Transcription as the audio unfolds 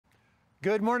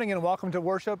Good morning and welcome to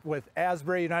worship with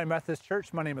Asbury United Methodist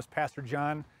Church. My name is Pastor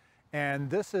John,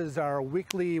 and this is our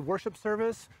weekly worship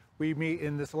service. We meet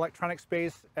in this electronic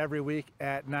space every week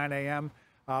at 9 a.m.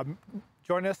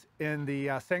 Join us in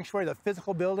the sanctuary, the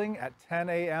physical building, at 10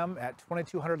 a.m. at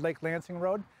 2200 Lake Lansing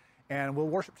Road, and we'll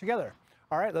worship together.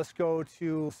 All right, let's go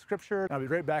to Scripture. I'll be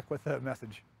right back with the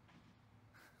message.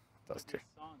 Those two.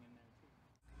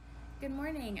 Good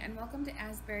morning and welcome to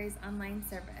Asbury's online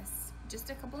service. Just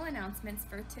a couple announcements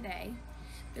for today.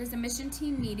 There's a mission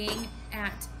team meeting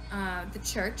at the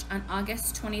church on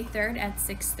August 23rd at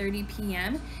 6:30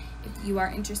 p.m. if you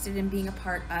are interested in being a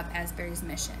part of Asbury's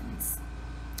missions.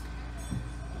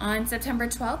 On September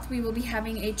 12th, we will be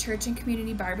having a church and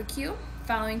community barbecue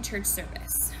following church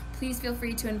service. Please feel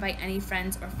free to invite any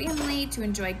friends or family to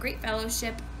enjoy great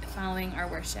fellowship following our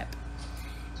worship.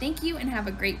 Thank you and have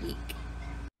a great week.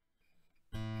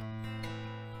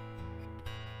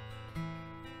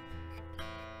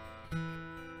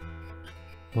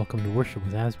 Welcome to Worship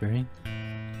with Asbury.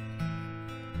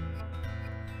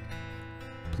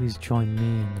 Please join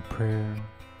me in the prayer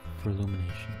for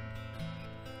illumination.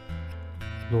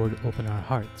 Lord, open our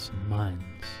hearts and minds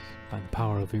by the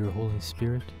power of your Holy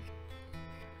Spirit,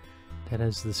 that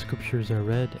as the Scriptures are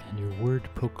read and your word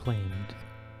proclaimed,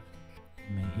 we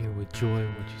may hear with joy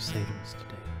what you say to us today.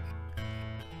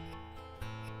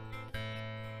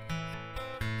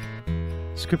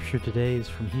 Scripture today is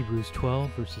from Hebrews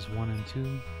 12, verses 1 and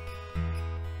 2.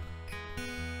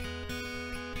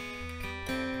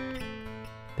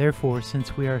 Therefore,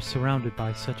 since we are surrounded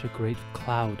by such a great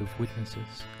cloud of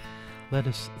witnesses, let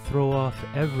us throw off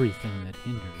everything that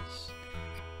hinders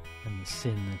and the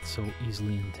sin that so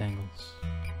easily entangles.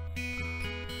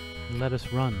 And let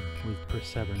us run with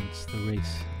perseverance the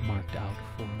race marked out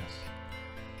for us,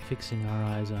 fixing our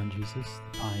eyes on Jesus,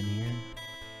 the pioneer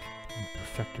and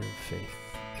perfecter of faith.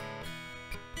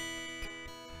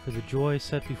 For the joy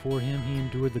set before him, he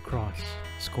endured the cross,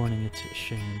 scorning its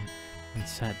shame, and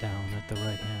sat down at the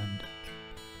right hand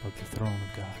of the throne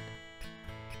of God.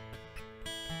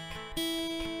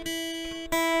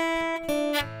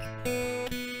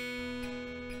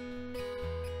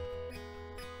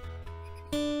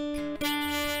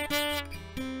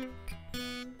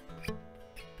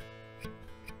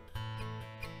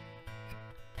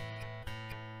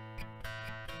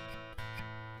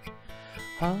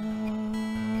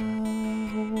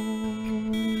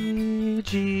 Holy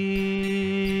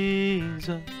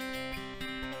Jesus,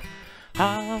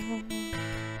 how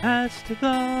hast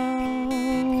thou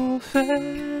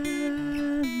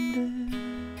offended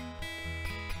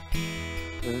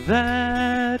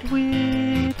that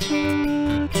we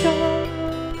to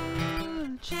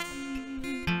judge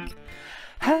thee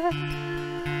had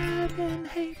in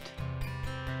hate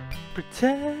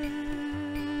pretended?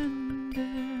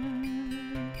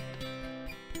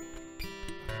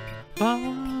 By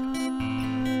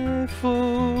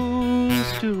foes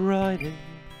derided,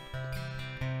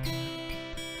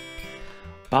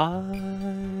 by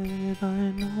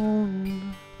thine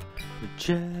own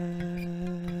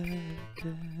rejected,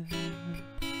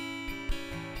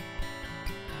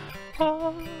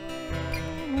 almost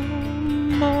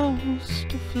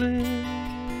afflicted.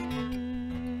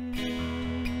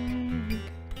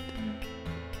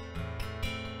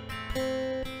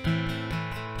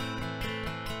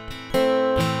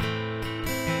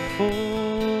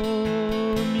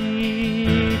 For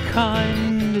me,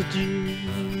 kind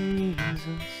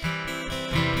Jesus,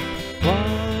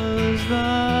 was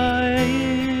thy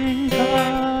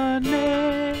incarnation,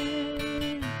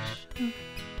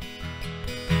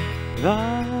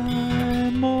 thy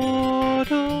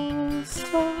mortal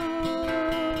sorrow,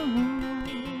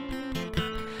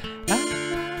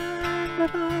 and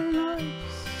thy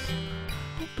life's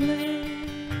oblation.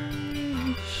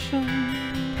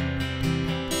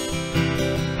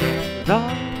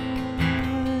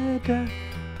 Thy death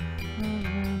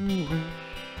anguish,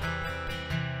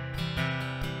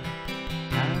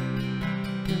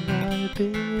 and thy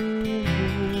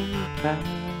bitter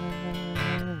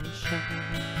passion,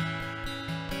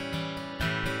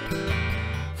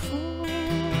 for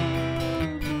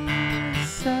my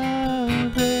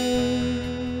salvation.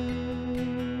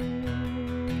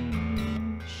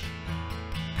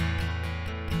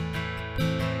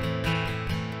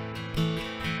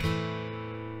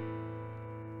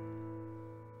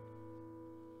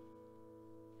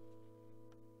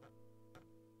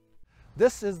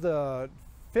 This is the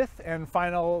fifth and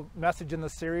final message in the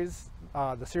series.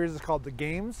 The series is called The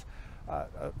Games,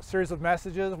 a series of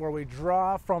messages where we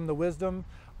draw from the wisdom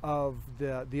of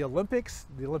the Olympics,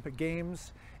 the Olympic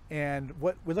Games, and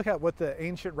what we look at what the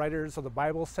ancient writers of the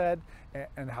Bible said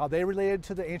and how they related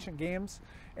to the ancient games.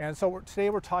 And so today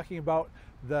we're talking about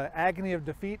the agony of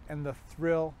defeat and the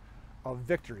thrill of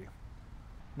victory.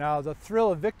 Now, the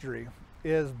thrill of victory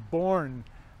is born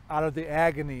out of the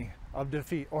agony of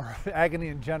defeat, or agony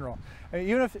in general. And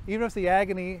even if the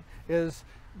agony is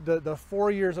the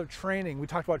 4 years of training, we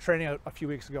talked about training a few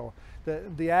weeks ago,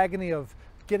 the agony of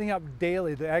getting up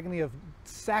daily, the agony of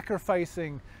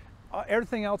sacrificing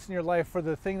everything else in your life for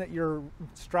the thing that you're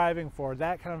striving for,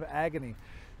 that kind of agony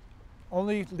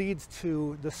only leads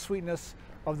to the sweetness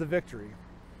of the victory.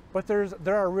 But there's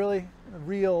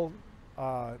real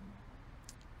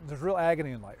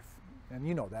agony in life, and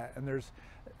you know that. And there's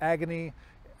agony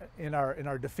in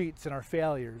our defeats and our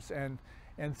failures, and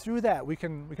through that we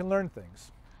can learn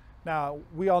things. Now,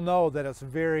 we all know that it's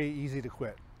very easy to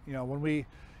quit. You know, when we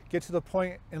get to the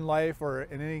point in life or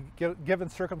in any given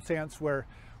circumstance where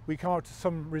we come up to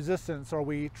some resistance, or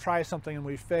we try something and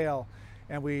we fail,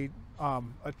 and we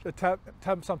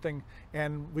attempt something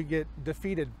and we get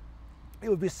defeated, it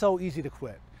would be so easy to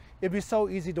quit. It'd be so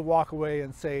easy to walk away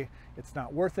and say, it's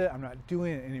not worth it, I'm not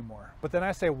doing it anymore. But then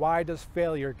I say, why does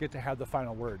failure get to have the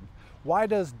final word? Why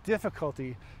does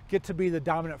difficulty get to be the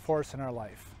dominant force in our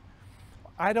life?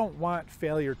 I don't want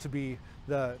failure to be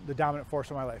the dominant force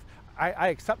in my life. I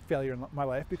accept failure in my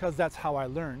life because that's how I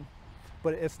learn,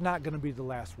 but it's not going to be the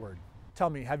last word. Tell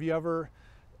me, have you ever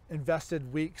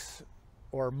invested weeks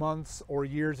or months or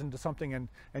years into something and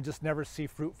just never see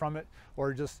fruit from it,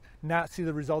 or just not see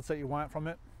the results that you want from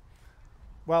it?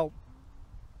 Well,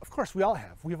 of course we all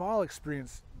have. We've all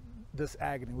experienced this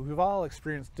agony. We've all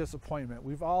experienced disappointment.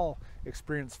 We've all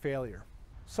experienced failure.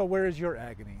 So where is your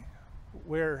agony?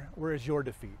 Where is your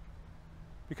defeat?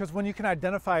 Because when you can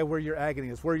identify where your agony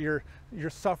is, where your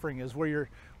suffering is, where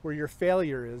your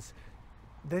failure is,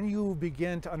 then you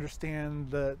begin to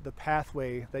understand the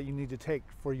pathway that you need to take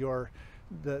for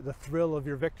the thrill of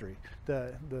your victory.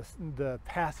 The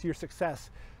path to your success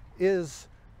is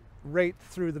right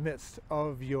through the midst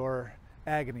of your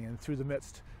agony and through the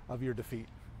midst of your defeat.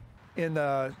 In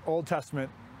the Old Testament,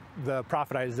 the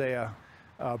prophet Isaiah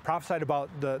prophesied about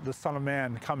the Son of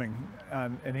Man coming,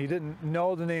 and he didn't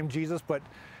know the name Jesus, but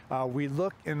we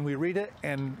look and we read it,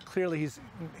 and clearly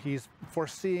he's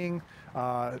foreseeing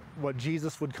what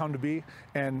Jesus would come to be.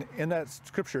 And in that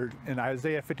scripture, in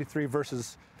Isaiah 53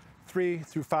 verses 3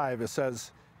 through 5, it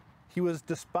says, "He was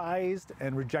despised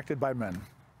and rejected by men,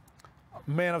 a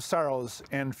man of sorrows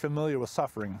and familiar with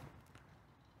suffering,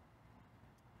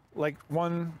 like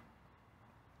one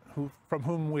from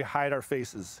whom we hide our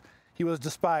faces. He was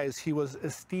despised, he was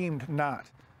esteemed not.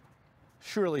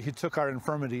 Surely he took our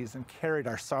infirmities and carried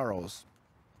our sorrows."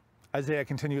 Isaiah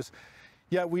continues,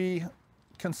 "Yet we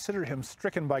consider him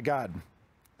stricken by God,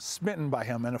 smitten by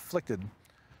him and afflicted.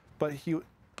 But he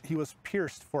was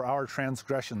pierced for our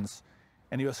transgressions,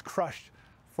 and he was crushed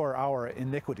for our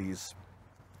iniquities.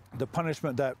 The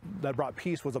punishment that brought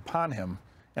peace was upon him,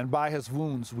 and by his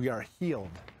wounds we are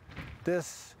healed."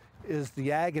 This is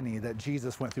the agony that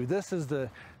Jesus went through. This is the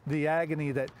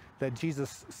agony that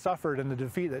Jesus suffered, and the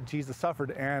defeat that Jesus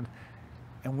suffered, and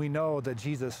we know that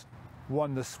Jesus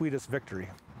won the sweetest victory.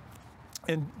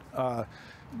 In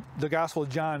the Gospel of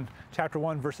John, chapter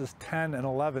 1, verses 10 and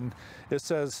 11, it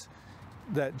says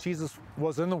that Jesus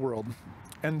was in the world,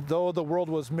 and though the world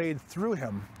was made through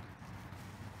him,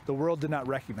 the world did not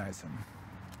recognize him.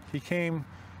 He came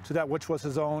to that which was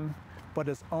his own, but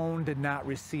his own did not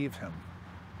receive him.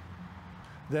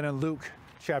 Then in Luke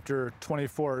chapter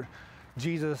 24,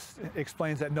 Jesus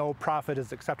explains that no prophet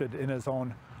is accepted in his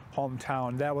own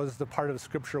hometown. That was the part of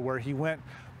scripture where he went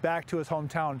back to his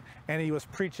hometown and he was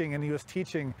preaching and he was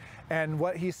teaching, and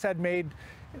what he said made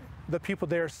the people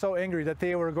there so angry that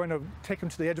they were going to take him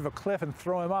to the edge of a cliff and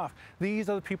throw him off. These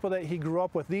are the people that he grew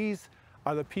up with. These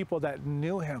are the people that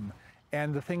knew him,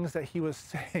 and the things that he was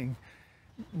saying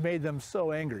made them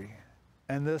so angry.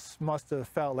 And this must have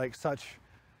felt like such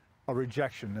a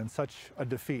rejection and such a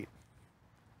defeat.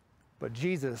 But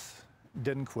Jesus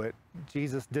didn't quit.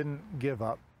 Jesus didn't give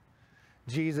up.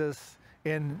 Jesus,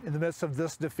 in the midst of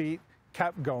this defeat,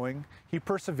 kept going. He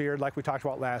persevered, like we talked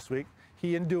about last week.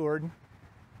 He endured,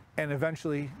 and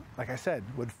eventually, like I said,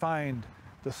 would find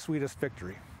the sweetest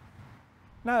victory.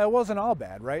 Now, it wasn't all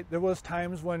bad, right? There was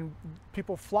times when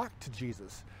people flocked to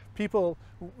Jesus.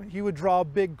 He would draw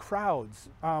big crowds,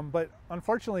 but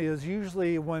unfortunately it was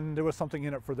usually when there was something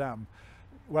in it for them.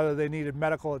 Whether they needed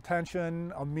medical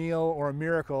attention, a meal, or a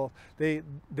miracle, they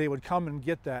would come and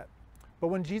get that. But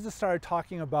when Jesus started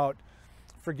talking about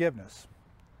forgiveness,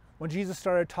 when Jesus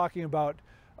started talking about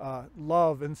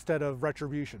love instead of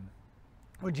retribution,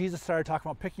 when Jesus started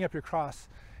talking about picking up your cross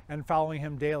and following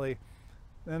him daily,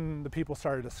 then the people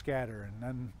started to scatter, and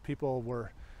then people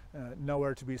were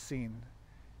nowhere to be seen.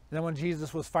 And then when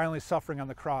Jesus was finally suffering on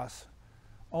the cross,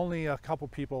 only a couple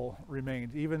people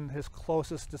remained. Even his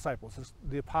closest disciples,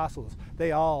 the apostles,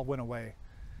 they all went away,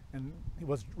 and he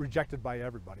was rejected by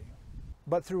everybody.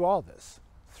 But through all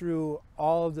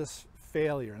of this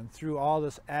failure and through all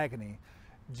this agony,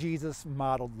 Jesus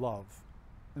modeled love.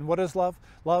 And what is love?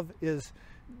 Love is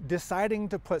deciding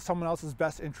to put someone else's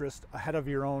best interest ahead of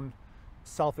your own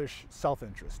selfish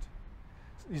self-interest.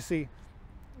 You see,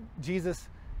 Jesus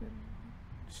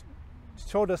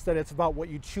showed us that it's about what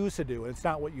you choose to do, it's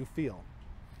not what you feel.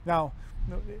 Now,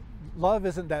 love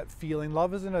isn't that feeling.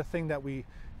 Love isn't a thing that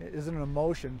isn't an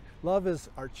emotion. Love is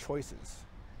our choices.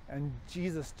 And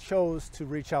Jesus chose to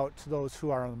reach out to those who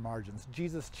are on the margins.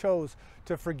 Jesus chose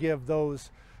to forgive those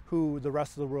who the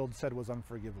rest of the world said was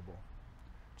unforgivable.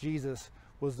 Jesus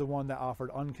was the one that offered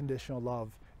unconditional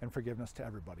love and forgiveness to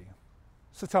everybody.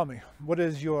 So tell me, what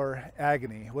is your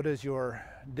agony? What is your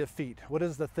defeat? What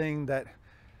is the thing that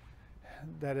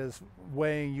is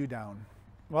weighing you down?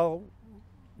 Well,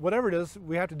 whatever it is,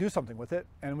 we have to do something with it,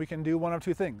 and we can do one of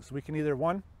two things. We can either,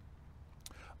 one,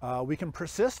 we can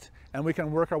persist and we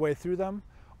can work our way through them,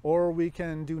 or we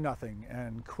can do nothing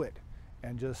and quit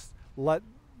and just let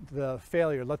the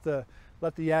failure, let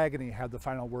the agony have the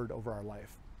final word over our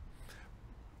life.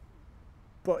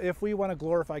 But if we want to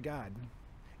glorify God,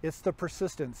 it's the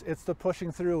persistence, it's the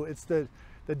pushing through, it's the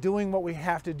doing what we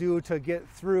have to do to get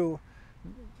through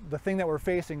the thing that we're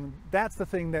facing. That's the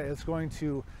thing that is going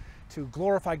to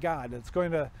glorify God. It's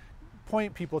going to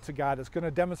point people to God. It's going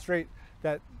to demonstrate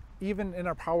that even in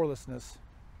our powerlessness,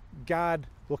 God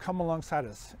will come alongside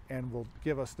us and will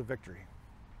give us the victory.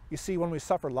 You see, when we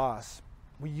suffer loss,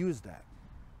 we use that.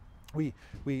 We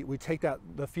take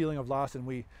the feeling of loss, and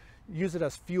we use it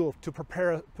as fuel to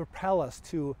propel us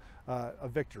to a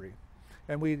victory.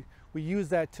 And we use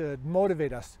that to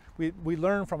motivate us. We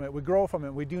learn from it, we grow from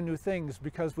it, we do new things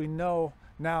because we know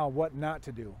now what not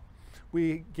to do.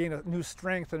 We gain a new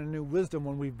strength and a new wisdom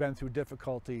when we've been through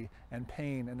difficulty and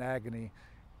pain and agony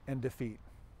and defeat.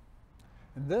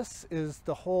 And this is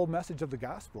the whole message of the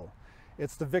gospel.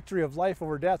 It's the victory of life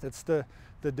over death. It's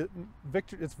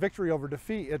it's victory over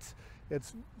defeat.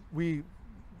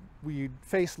 We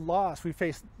face loss, we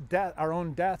face death, our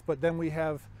own death, but then we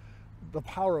have the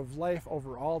power of life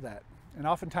over all that. And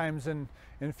oftentimes in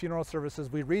funeral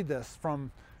services, we read this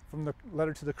from the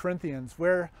letter to the Corinthians,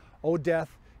 where, O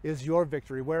death, is your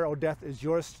victory? Where, O death, is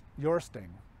your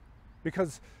sting?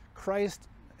 Because Christ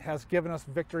has given us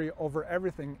victory over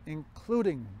everything,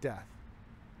 including death.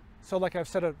 So like I've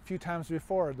said a few times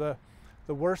before, the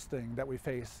worst thing that we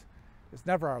face is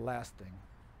never our last thing.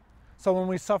 So when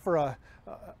we suffer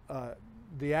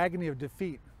the agony of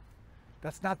defeat,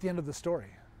 that's not the end of the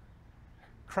story.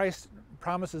 Christ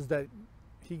promises that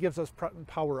he gives us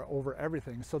power over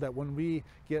everything so that when we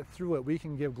get through it, we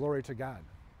can give glory to God.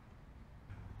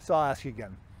 So I'll ask you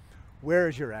again, where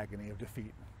is your agony of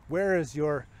defeat? Where is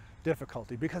your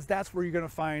difficulty? Because that's where you're going to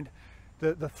find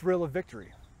the thrill of victory.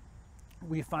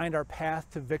 We find our path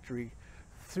to victory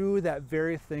through that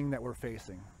very thing that we're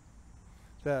facing.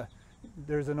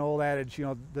 There's an old adage,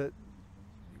 that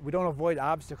we don't avoid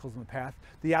obstacles in the path.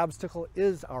 The obstacle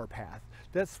is our path.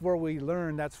 That's where we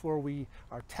learn, that's where we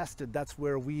are tested, that's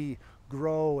where we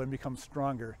grow and become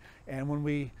stronger. And when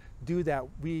we do that,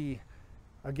 we,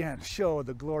 again, show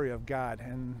the glory of God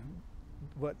and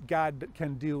what God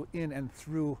can do in and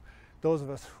through those of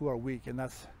us who are weak. And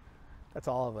that's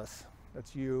all of us.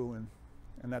 That's you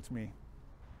and that's me.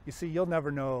 You see, you'll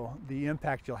never know the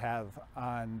impact you'll have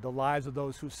on the lives of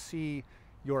those who see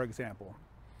your example.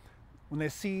 When they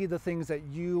see the things that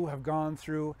you have gone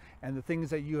through and the things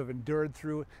that you have endured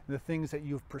through and the things that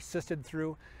you've persisted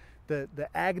through, the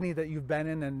agony that you've been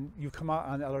in, and you've come out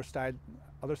on the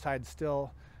other side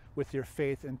still with your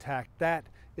faith intact, that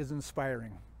is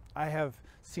inspiring. I have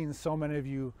seen so many of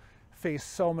you face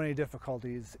so many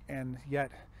difficulties, and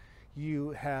yet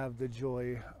you have the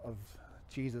joy of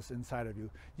Jesus inside of you.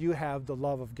 You have the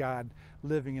love of God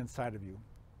living inside of you.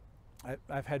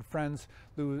 I've had friends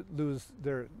lose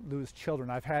children.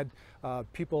 I've had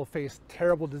people face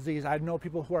terrible disease. I know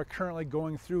people who are currently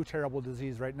going through terrible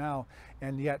disease right now,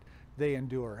 and yet they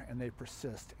endure and they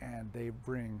persist and they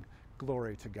bring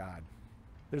glory to God.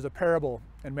 There's a parable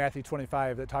in Matthew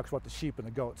 25 that talks about the sheep and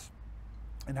the goats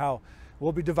and how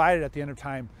we'll be divided at the end of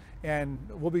time, and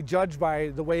we'll be judged by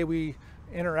the way we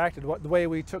interacted, the way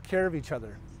we took care of each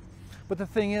other. But the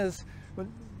thing is,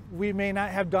 we may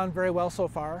not have done very well so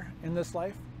far in this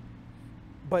life,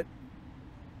 but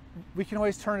we can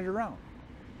always turn it around.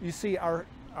 You see, our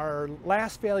our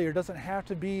last failure doesn't have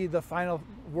to be the final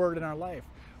word in our life.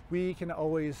 We can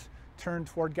always turn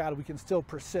toward God. We can still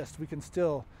persist. We can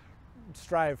still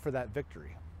strive for that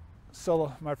victory.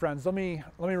 So, my friends, let me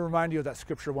remind you of that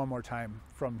scripture one more time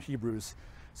from Hebrews.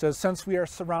 It says, since we are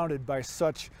surrounded by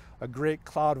such a great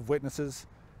cloud of witnesses,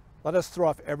 let us throw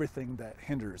off everything that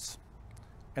hinders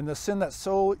and the sin that's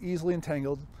so easily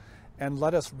entangled, and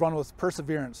let us run with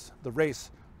perseverance the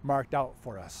race marked out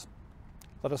for us.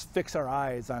 Let us fix our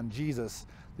eyes on Jesus,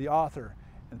 the author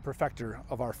and perfecter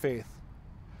of our faith,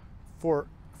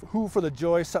 who for the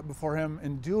joy set before him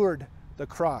endured the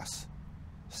cross,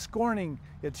 scorning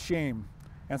its shame,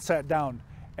 and sat down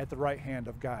at the right hand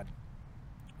of God.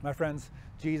 My friends,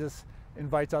 Jesus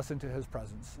invites us into his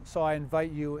presence. So I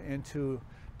invite you into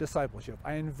discipleship.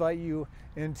 I invite you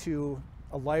into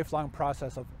a lifelong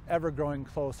process of ever growing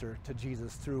closer to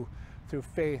Jesus through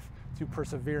faith, through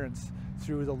perseverance,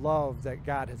 through the love that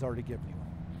God has already given you.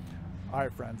 All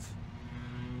right, friends,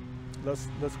 let's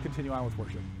continue on with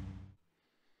worship.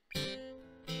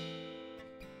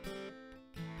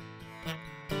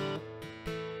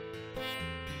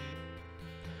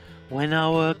 When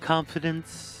our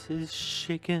confidence is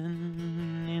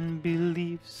shaken in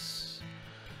beliefs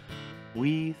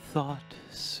we thought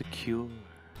secure,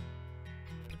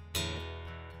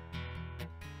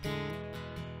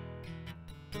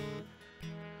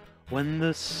 when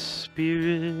the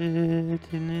spirit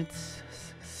in its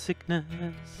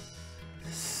sickness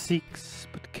seeks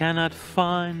but cannot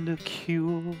find a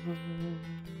cure,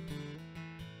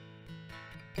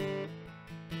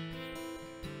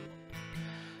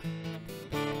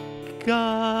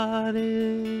 God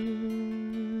is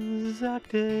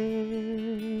active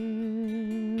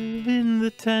in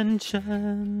the tensions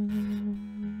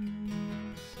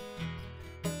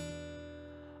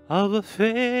of a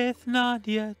faith not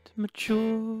yet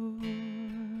mature.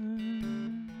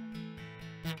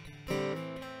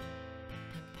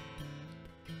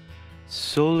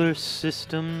 Solar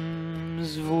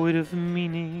systems void of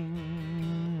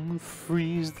meaning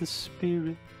freeze the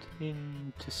spirit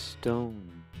into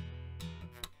stone.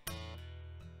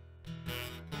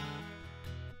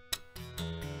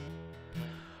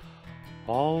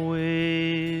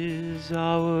 Always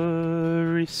our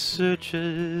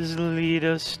researches lead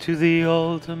us to the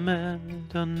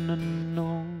ultimate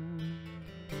unknown.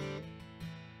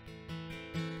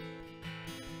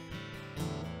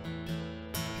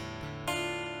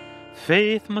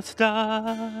 Faith must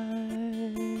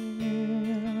die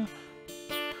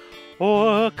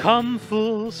or come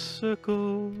full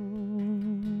circle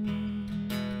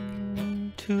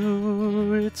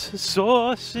to its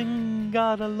source in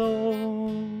God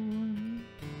alone.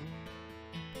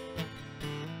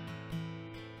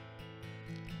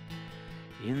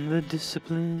 In the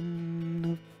discipline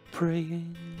of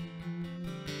praying,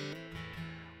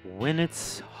 when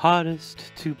it's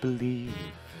hardest to believe,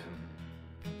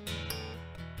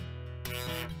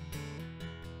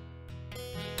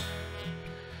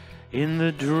 in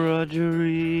the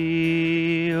drudgery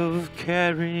of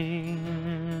caring,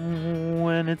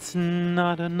 when it's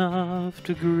not enough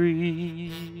to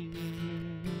grieve,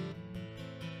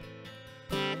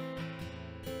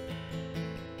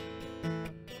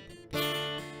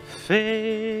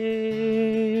 faith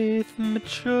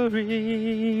maturing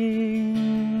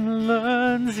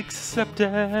learns acceptance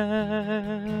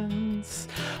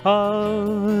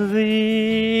of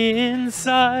the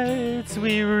insights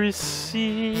we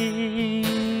receive.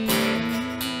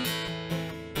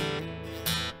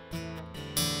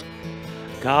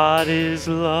 God is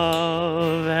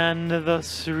love and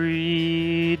thus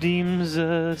redeems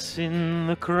us in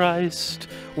the Christ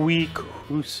we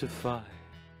crucify.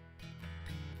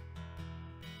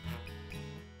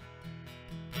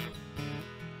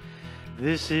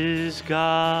 This is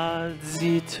God's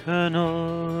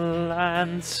eternal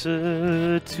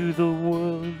answer to the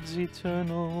world's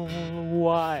eternal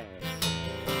why.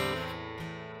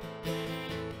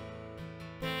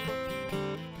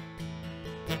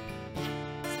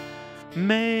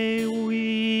 May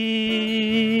we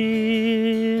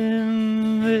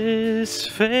in this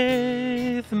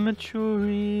faith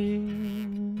maturing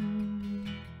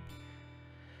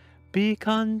be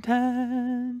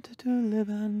content to live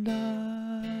and die.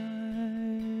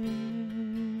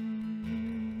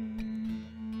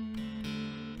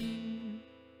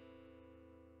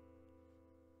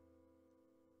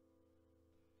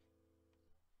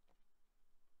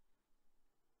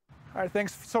 All right,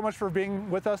 thanks so much for being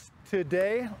with us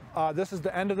today. This is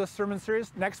the end of the sermon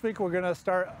series. Next week, we're going to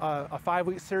start a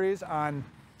 5-week series on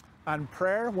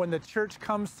prayer, when the church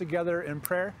comes together in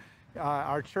prayer.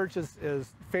 Our church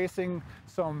is facing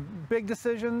some big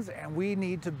decisions, and we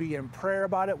need to be in prayer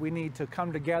about it. We need to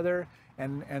come together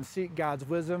and seek God's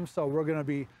wisdom. So we're going to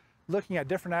be looking at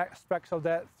different aspects of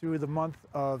that through the month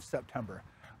of September.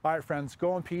 All right, friends,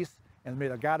 go in peace, and may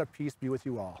the God of peace be with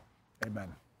you all.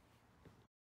 Amen.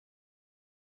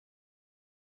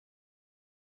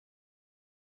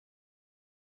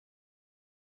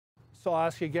 So I'll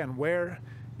ask you again, where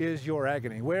is your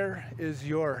agony? Where is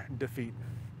your defeat?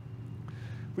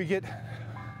 We get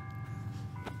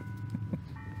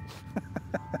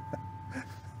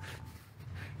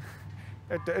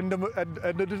at the end of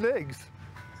the legs.